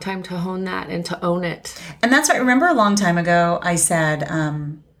me a long time to hone that and to own it. And that's what I remember a long time ago. I said,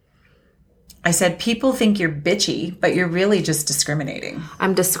 people think you're bitchy, but you're really just discriminating.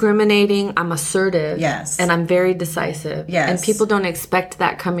 I'm discriminating. I'm assertive. Yes. And I'm very decisive. Yes. And people don't expect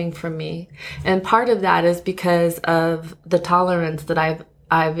that coming from me. And part of that is because of the tolerance that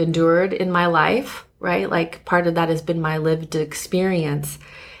I've endured in my life, right? Like, part of that has been my lived experience.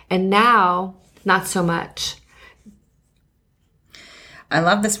 And now, not so much. I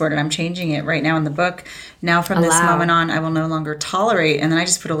love this word, and I'm changing it right now in the book. Now, from this moment on, I will no longer tolerate. And then I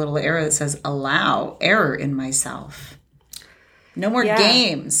just put a little arrow that says, allow error in myself. No more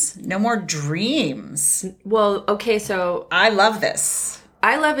games. No more dreams. Well, okay, so... I love this.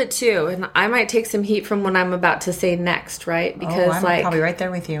 I love it too. And I might take some heat from what I'm about to say next, right? Because, I'm probably right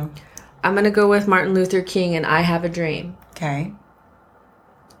there with you. I'm going to go with Martin Luther King and I Have a Dream. Okay.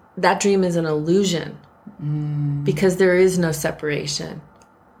 That dream is an illusion. Because there is no separation.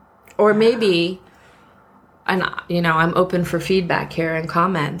 Or maybe, and I'm open for feedback here and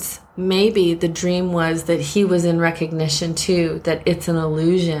comments, maybe the dream was that he was in recognition too, that it's an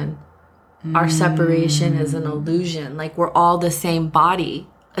illusion. Our separation is an illusion. Like, we're all the same body,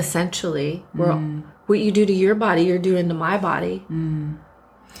 essentially. What you do to your body, you're doing to my body.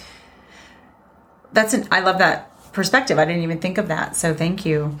 I love that perspective. I didn't even think of that. So thank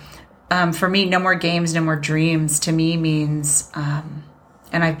you. For me, no more games, no more dreams to me means,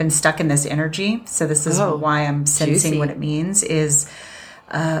 and I've been stuck in this energy. So this is why I'm sensing juicy. what it means is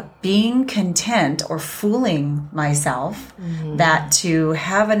being content or fooling myself that to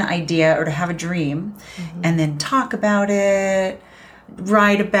have an idea or to have a dream and then talk about it,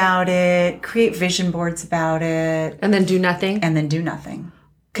 write about it, create vision boards about it. And then do nothing. And then do nothing.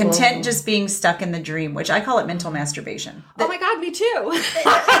 Content just being stuck in the dream, which I call it mental masturbation. Oh my God, me too.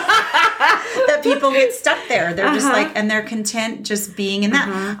 That people get stuck there. They're just like, and they're content just being in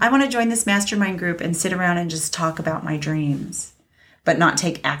that. I want to join this mastermind group and sit around and just talk about my dreams, but not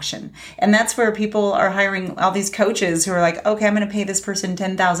take action. And that's where people are hiring all these coaches who are like, okay, I'm going to pay this person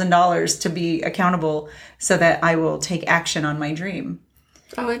 $10,000 to be accountable so that I will take action on my dream.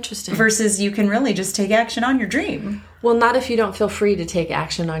 Oh, interesting. Versus you can really just take action on your dream. Well, not if you don't feel free to take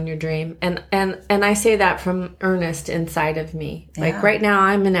action on your dream. And I say that from earnest inside of me. Like right now,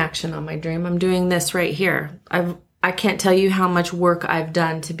 I'm in action on my dream. I'm doing this right here. I can't tell you how much work I've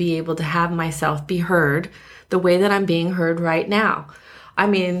done to be able to have myself be heard the way that I'm being heard right now. I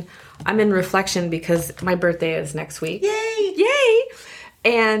mean, I'm in reflection because my birthday is next week. Yay! Yay!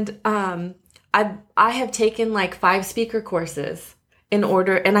 And I have taken like 5 speaker courses in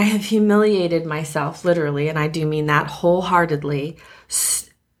order, and I have humiliated myself, literally, and I do mean that wholeheartedly,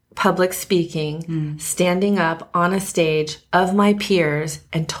 public speaking, standing up on a stage of my peers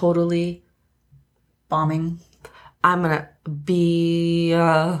and totally bombing. I'm going to be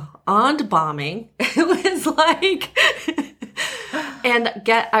on bombing. It was like,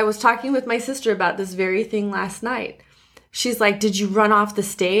 I was talking with my sister about this very thing last night. She's like, did you run off the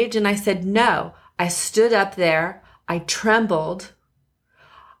stage? And I said, no. I stood up there. I trembled.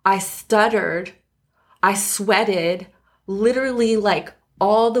 I stuttered, I sweated, literally like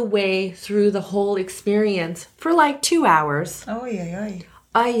all the way through the whole experience for like 2 hours. Oh, yeah.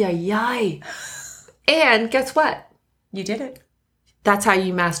 Ay, ay, ay. And guess what? You did it. That's how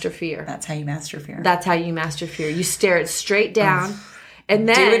you master fear. That's how you master fear. That's how you master fear. You stare it straight down and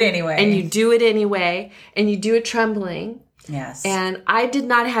then do it anyway. And you do it anyway. And you do it trembling. Yes. And I did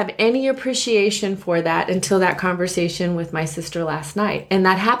not have any appreciation for that until that conversation with my sister last night. And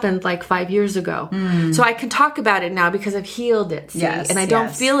that happened like 5 years ago. So I can talk about it now because I've healed it. See? Yes, and I don't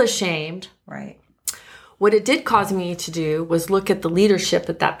feel ashamed. Right. What it did cause me to do was look at the leadership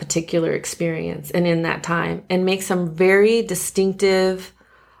at that particular experience and in that time and make some very distinctive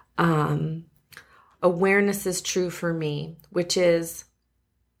awarenesses true for me, which is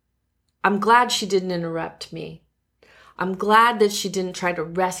I'm glad she didn't interrupt me. I'm glad that she didn't try to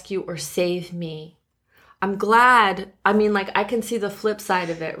rescue or save me. I'm glad, I can see the flip side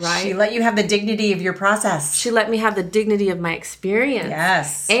of it, right? She let you have the dignity of your process. She let me have the dignity of my experience.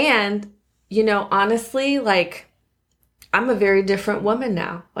 Yes. And, honestly, I'm a very different woman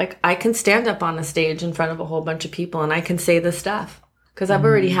now. I can stand up on a stage in front of a whole bunch of people and I can say this stuff because I've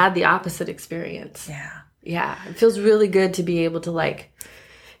already had the opposite experience. Yeah. Yeah. It feels really good to be able to,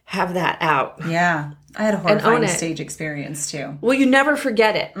 have that out. Yeah. I had a horrifying stage experience too. Well, you never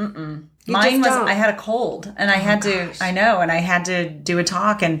forget it. Mine was, I had a cold and I had to do a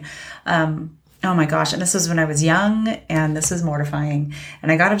talk and, oh my gosh. And this was when I was young and this was mortifying. And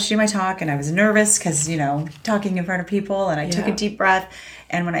I got up to do my talk and I was nervous because, talking in front of people and I took a deep breath.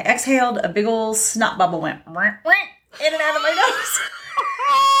 And when I exhaled, a big old snot bubble went in and out of my nose.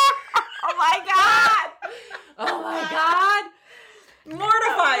 Oh my God. Oh my God.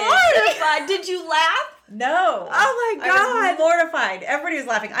 Mortified. Did you laugh? No. Oh my God. I was mortified. Everybody was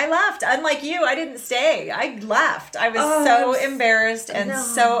laughing. I left. Unlike you, I didn't stay. I left. I was so embarrassed and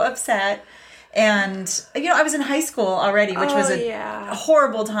so upset. And, I was in high school already, which was a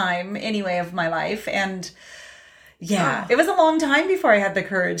horrible time anyway of my life. And it was a long time before I had the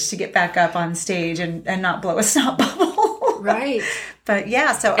courage to get back up on stage and not blow a snot bubble. Right. But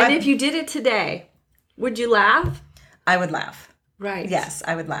so. And if you did it today, would you laugh? I would laugh. Right. Yes,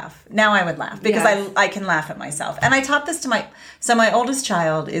 I would laugh. Now I would laugh because I can laugh at myself. And I taught this to my oldest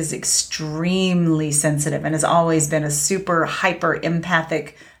child is extremely sensitive and has always been a super hyper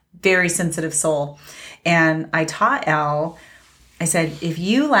empathic, very sensitive soul. And I taught Elle, I said, if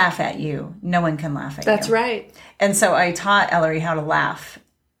you laugh at you, no one can laugh at you. That's right. And so I taught Ellery how to laugh.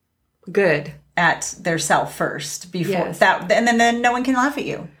 Good. At their self first before that. And then no one can laugh at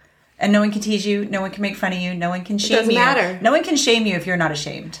you. And no one can tease you. No one can make fun of you. No one can shame you. It doesn't matter. No one can shame you if you're not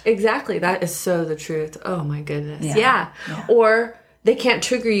ashamed. Exactly. That is so the truth. Oh my goodness. Yeah. Or they can't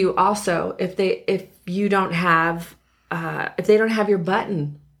trigger you also if you don't have if they don't have your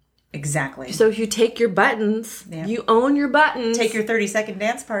button Exactly. So if you take your buttons, you own your buttons. Take your 30-second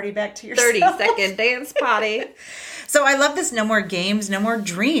dance party back to yourself. 30-second dance party. So I love this. No more games, no more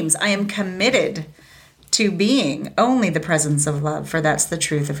dreams. I am committed to being only the presence of love, for that's the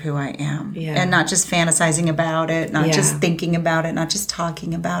truth of who I am. Yeah. And not just fantasizing about it, not just thinking about it, not just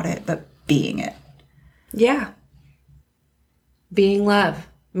talking about it, but being it. Yeah. Being love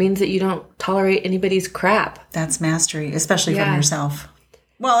means that you don't tolerate anybody's crap. That's mastery, especially from yourself.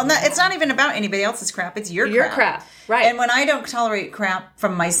 Well, and it's not even about anybody else's crap. It's your crap. Right. And when I don't tolerate crap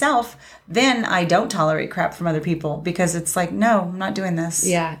from myself, then I don't tolerate crap from other people, because it's like, no, I'm not doing this.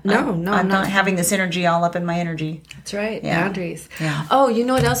 Yeah. No, I'm not having this energy all up in my energy. That's right. Yeah. Boundaries. Yeah. Oh, you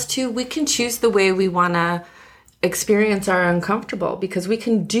know what else too? We can choose the way we want to experience our uncomfortable, because we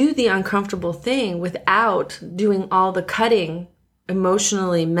can do the uncomfortable thing without doing all the cutting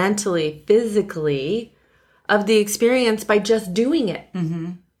emotionally, mentally, physically of the experience by just doing it.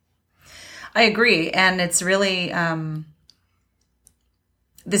 Mm-hmm. I agree. And it's really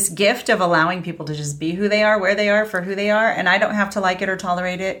this gift of allowing people to just be who they are, where they are, for who they are. And I don't have to like it or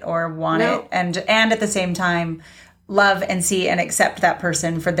tolerate it or want it. And at the same time, love and see and accept that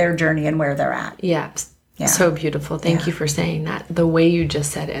person for their journey and where they're at. Yeah. So beautiful. Thank you for saying that. The way you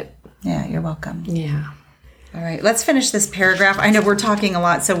just said it. Yeah, you're welcome. Yeah. All right, let's finish this paragraph. I know we're talking a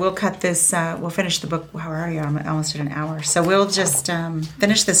lot, so we'll cut this. We'll finish the book. How are you? I'm almost at an hour. So we'll just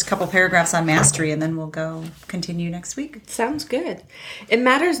finish this couple paragraphs on mastery, and then we'll go continue next week. Sounds good. It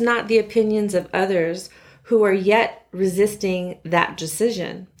matters not the opinions of others who are yet resisting that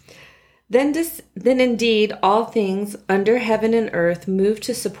decision. Then indeed all things under heaven and earth move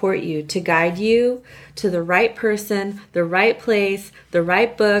to support you, to guide you to the right person, the right place, the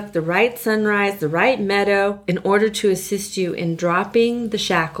right book, the right sunrise, the right meadow, in order to assist you in dropping the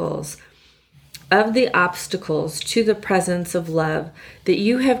shackles of the obstacles to the presence of love that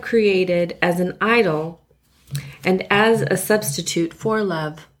you have created as an idol and as a substitute for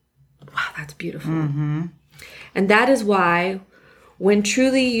love. Wow, that's beautiful. Mm-hmm. And that is why, when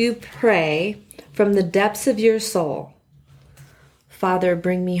truly you pray from the depths of your soul, Father,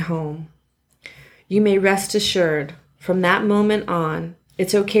 bring me home, you may rest assured from that moment on,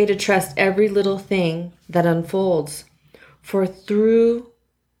 it's okay to trust every little thing that unfolds. For through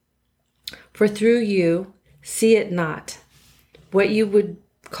you, see it not, what you would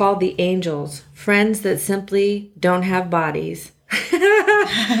call the angels, friends that simply don't have bodies,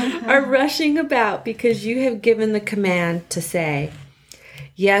 are rushing about because you have given the command to say,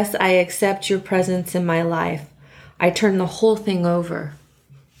 yes, I accept your presence in my life. I turn the whole thing over.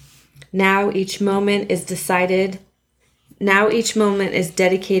 Now each moment is dedicated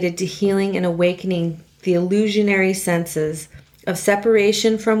to healing and awakening the illusionary senses of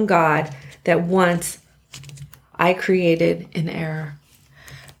separation from God that once I created in error.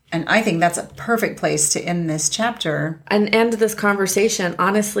 And I think that's a perfect place to end this chapter. And end this conversation.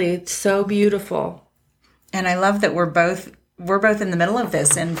 Honestly, it's so beautiful. And I love that we're both in the middle of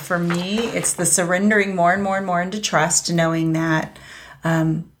this. And for me, it's the surrendering more and more and more into trust, knowing that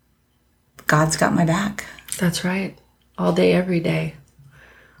God's got my back. That's right. All day, every day.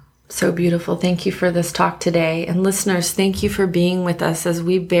 So beautiful. Thank you for this talk today. And listeners, thank you for being with us as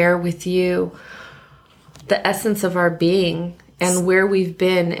we bear with you the essence of our being and where we've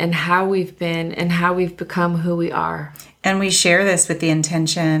been and how we've become who we are. And we share this with the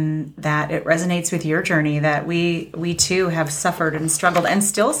intention that it resonates with your journey, that we too have suffered and struggled and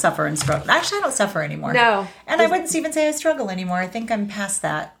still suffer and struggle. Actually, I don't suffer anymore. No. And I wouldn't even say I struggle anymore. I think I'm past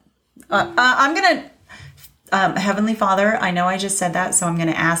that. I'm going to, Heavenly Father, I know I just said that, so I'm going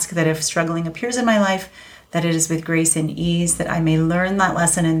to ask that if struggling appears in my life, that it is with grace and ease, that I may learn that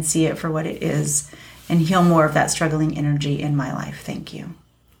lesson and see it for what it is and heal more of that struggling energy in my life. Thank you.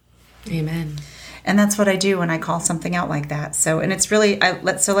 Amen. And that's what I do when I call something out like that. So, and it's really,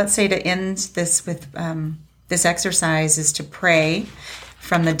 let's say to end this with this exercise is to pray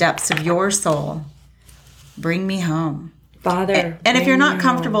from the depths of your soul, bring me home. Father. And if you're not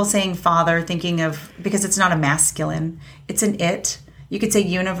comfortable saying Father, thinking of, because it's not a masculine, it's an it. You could say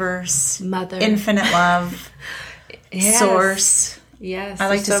universe, Mother, infinite love, yes. Source. Yes. I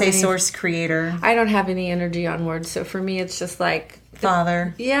like to say source, creator. I don't have any energy on words. So for me, it's just like.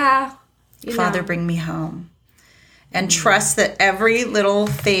 Father. Yeah. Father, bring me home. And trust that every little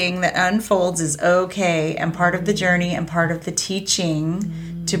thing that unfolds is okay and part of the journey and part of the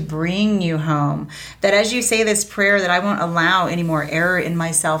teaching to bring you home. That as you say this prayer, that I won't allow any more error in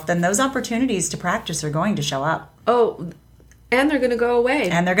myself, then those opportunities to practice are going to show up. Oh, and they're going to go away.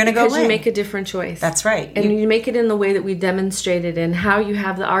 Because you make a different choice. That's right. And you make it in the way that we demonstrated in how you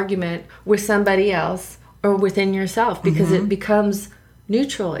have the argument with somebody else or within yourself, because it becomes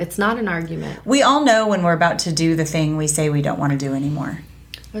Neutral. It's not an argument. We all know when we're about to do the thing we say we don't want to do anymore.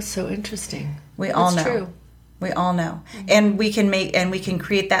 That's so interesting. We all know. True. We all know. And we can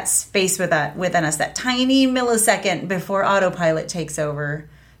create that space within us, that tiny millisecond before autopilot takes over,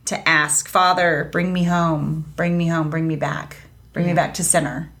 to ask, Father, bring me home, bring me home, bring me back. Bring me back to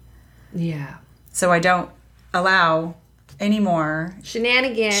center. Yeah. So I don't allow any more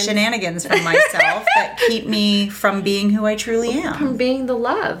shenanigans from myself that keep me from being who I truly am. From being the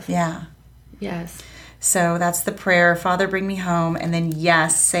love. Yeah. Yes. So that's the prayer, Father, bring me home. And then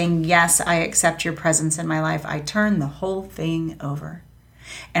yes, saying, yes, I accept your presence in my life. I turn the whole thing over.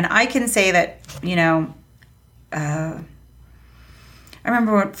 And I can say that, I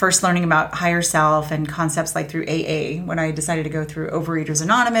remember first learning about higher self and concepts like through AA when I decided to go through Overeaters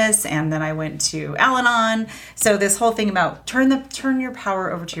Anonymous, and then I went to Al-Anon. So this whole thing about turn your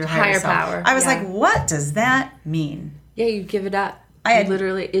power over to your higher self. Power. I was like, what does that mean? Yeah, you give it up. You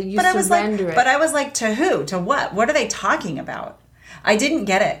surrender it. But I was like, to who? To what? What are they talking about? I didn't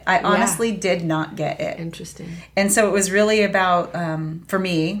get it. I honestly did not get it. Interesting. And so it was really about, for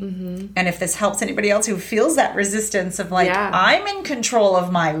me, and if this helps anybody else who feels that resistance of like, I'm in control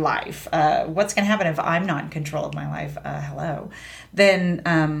of my life. What's going to happen if I'm not in control of my life? Hello.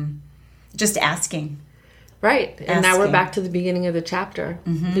 Then just asking. Right. And now we're back to the beginning of the chapter,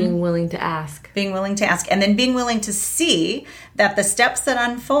 being willing to ask. Being willing to ask. And then being willing to see that the steps that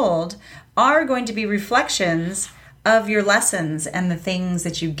unfold are going to be reflections of your lessons and the things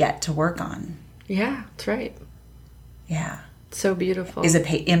that you get to work on. Yeah, that's right. Yeah. So beautiful. Is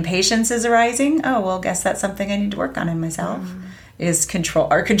impatience is arising? Oh, well, guess that's something I need to work on in myself. Is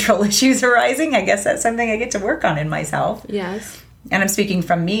are control issues arising? I guess that's something I get to work on in myself. Yes. And I'm speaking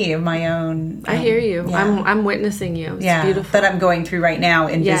from me, of my own. I hear you. Yeah. I'm witnessing you. It's beautiful. That I'm going through right now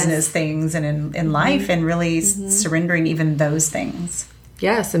in business things and in life, and really surrendering even those things.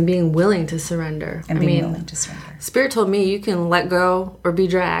 Yes, and being willing to surrender. Willing to surrender. Spirit told me you can let go or be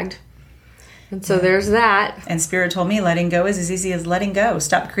dragged. And so there's that. And Spirit told me letting go is as easy as letting go.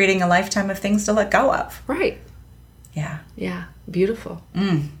 Stop creating a lifetime of things to let go of. Right. Yeah. Yeah. Beautiful.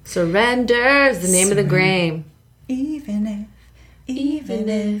 Surrender is the name of the game. Even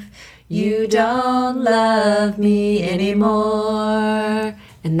if you don't love me anymore.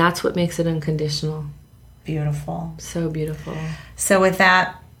 And that's what makes it unconditional. Beautiful. So beautiful. So with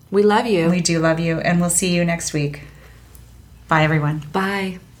that, we love you. We do love you, and we'll see you next week. Bye, everyone.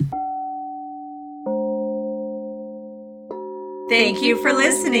 Bye. Thank you for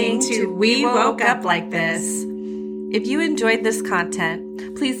listening to We Woke Up Like This. If you enjoyed this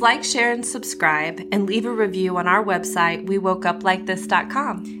content, please like, share, and subscribe, and leave a review on our website,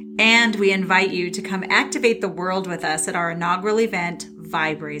 wewokeuplikethis.com. And we invite you to come activate the world with us at our inaugural event,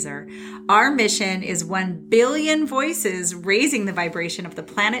 Vibrazer. Our mission is 1 billion voices raising the vibration of the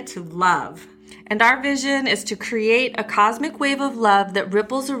planet to love. And our vision is to create a cosmic wave of love that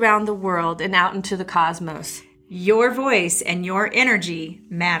ripples around the world and out into the cosmos. Your voice and your energy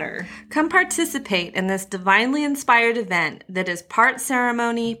matter. Come participate in this divinely inspired event that is part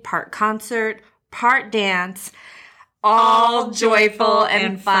ceremony, part concert, part dance, all joyful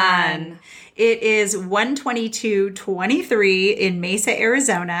and fun. It is 1/22/23 in Mesa,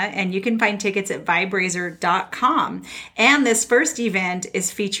 Arizona, and you can find tickets at Vibrazer.com. And this first event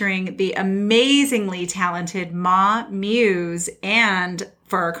is featuring the amazingly talented Ma Muse, and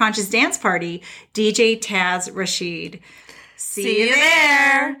for our conscious dance party, DJ Taz Rashid. See you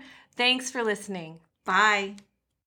there. Thanks for listening. Bye.